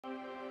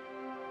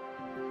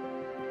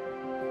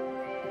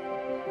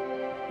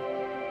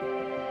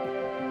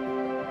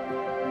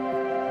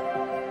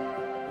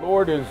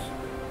Lord is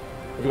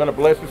going to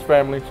bless this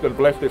family. He's going to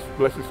bless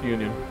this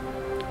union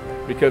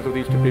because of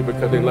these two people,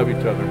 because they love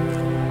each other.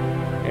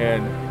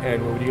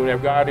 And when you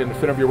have God in the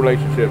center of your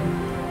relationship,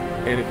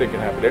 anything can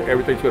happen.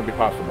 Everything's going to be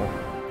possible.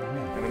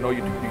 And I know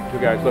you two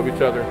guys love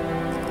each other,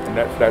 and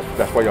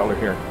that's why y'all are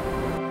here.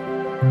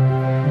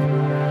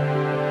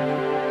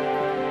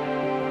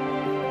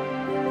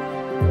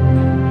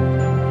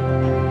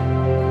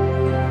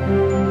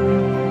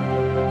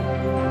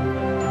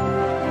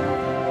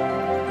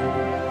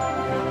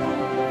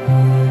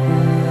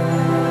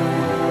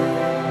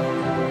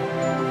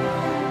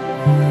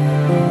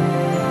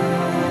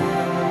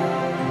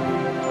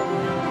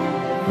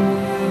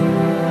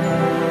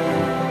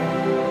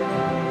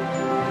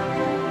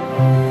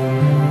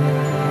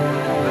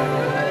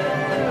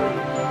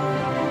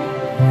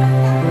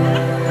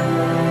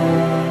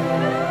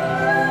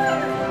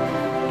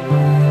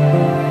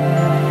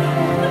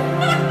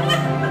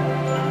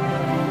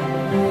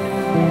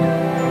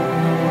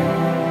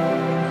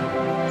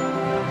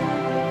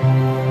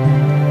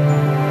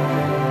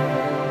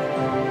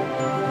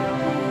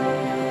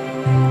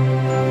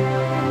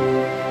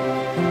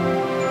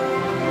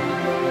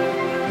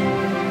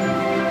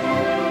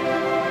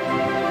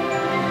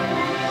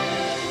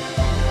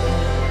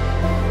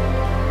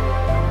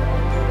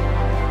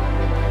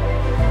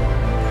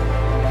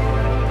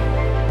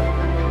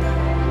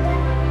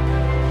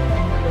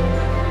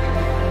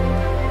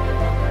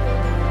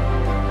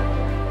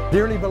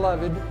 Dearly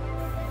beloved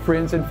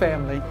friends and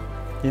family,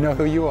 you know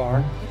who you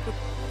are.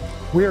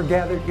 We are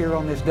gathered here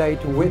on this day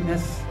to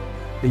witness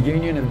the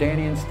union of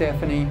Danny and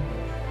Stephanie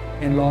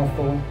in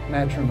lawful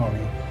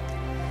matrimony.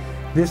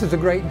 This is a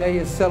great day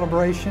of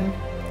celebration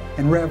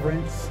and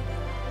reverence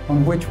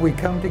on which we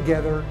come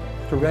together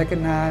to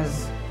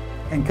recognize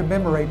and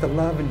commemorate the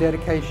love and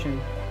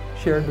dedication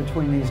shared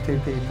between these two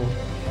people.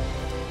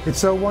 It's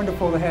so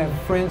wonderful to have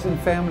friends and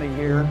family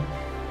here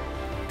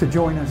to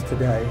join us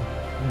today.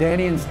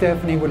 Danny and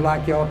Stephanie would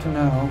like y'all to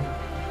know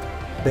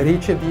that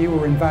each of you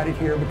were invited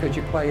here because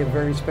you play a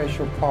very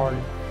special part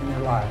in their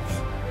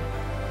lives.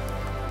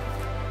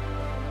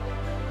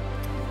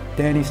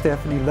 Danny,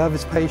 Stephanie, love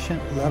is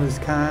patient, love is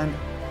kind.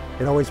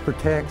 It always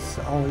protects,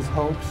 always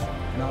hopes,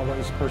 and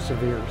always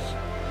perseveres.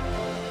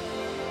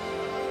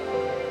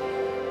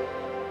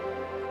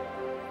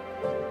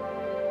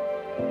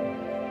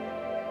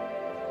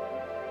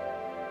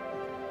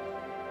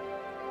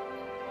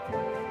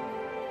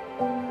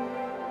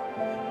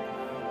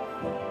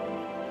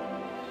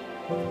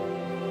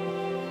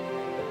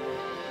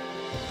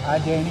 I,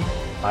 Danny.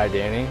 I,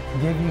 Danny.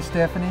 Give you,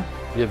 Stephanie.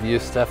 Give you,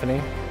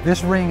 Stephanie.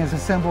 This ring is a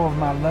symbol of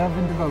my love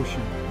and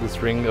devotion. This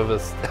ring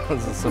is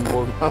a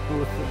symbol of my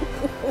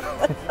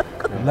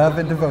love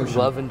and devotion.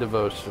 Love and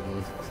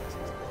devotion.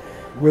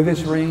 With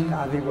this ring,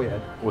 I thee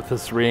wed. With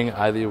this ring,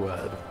 I thee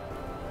wed.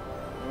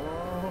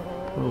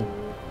 Oh.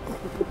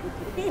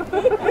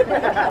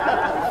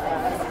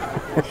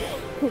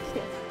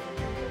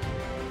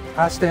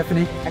 I,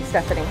 Stephanie. I,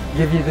 Stephanie.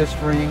 Give you this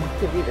ring.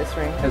 Give you this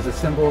ring. As a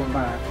symbol of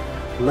my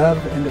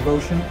love and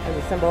devotion. As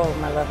a symbol of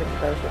my love and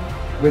devotion.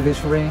 With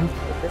this ring.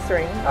 With this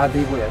ring. I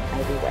thee wed.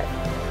 I thee wed.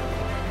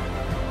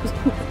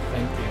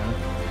 Thank you.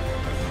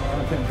 Oh,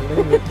 I can't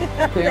believe it.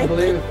 Can't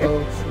believe it,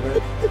 folks.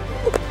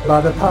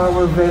 By the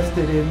power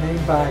vested in me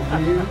by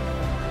you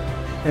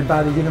and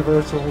by the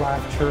Universal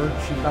Life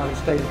Church and by the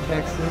state of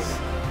Texas,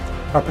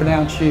 I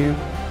pronounce you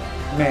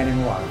man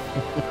and wife.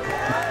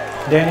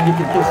 Danny, you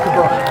can kiss the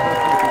bride.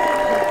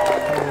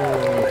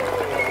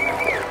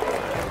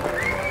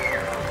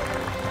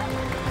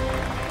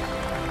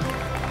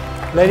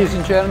 Ladies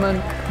and gentlemen,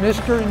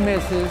 Mr. and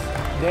Mrs.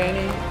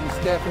 Danny and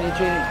Stephanie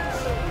Jennings.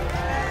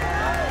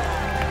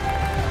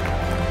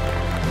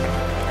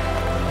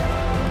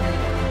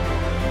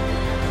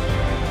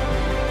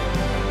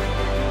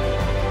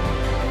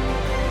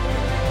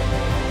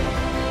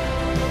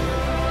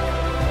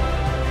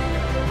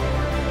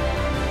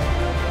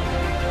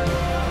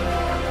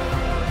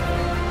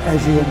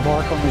 As you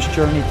embark on this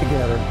journey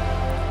together,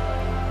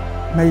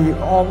 may you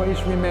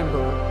always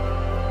remember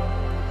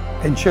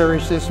and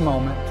cherish this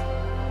moment.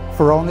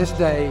 For on this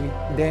day,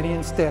 Danny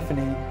and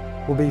Stephanie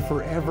will be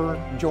forever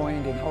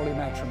joined in holy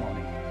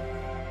matrimony.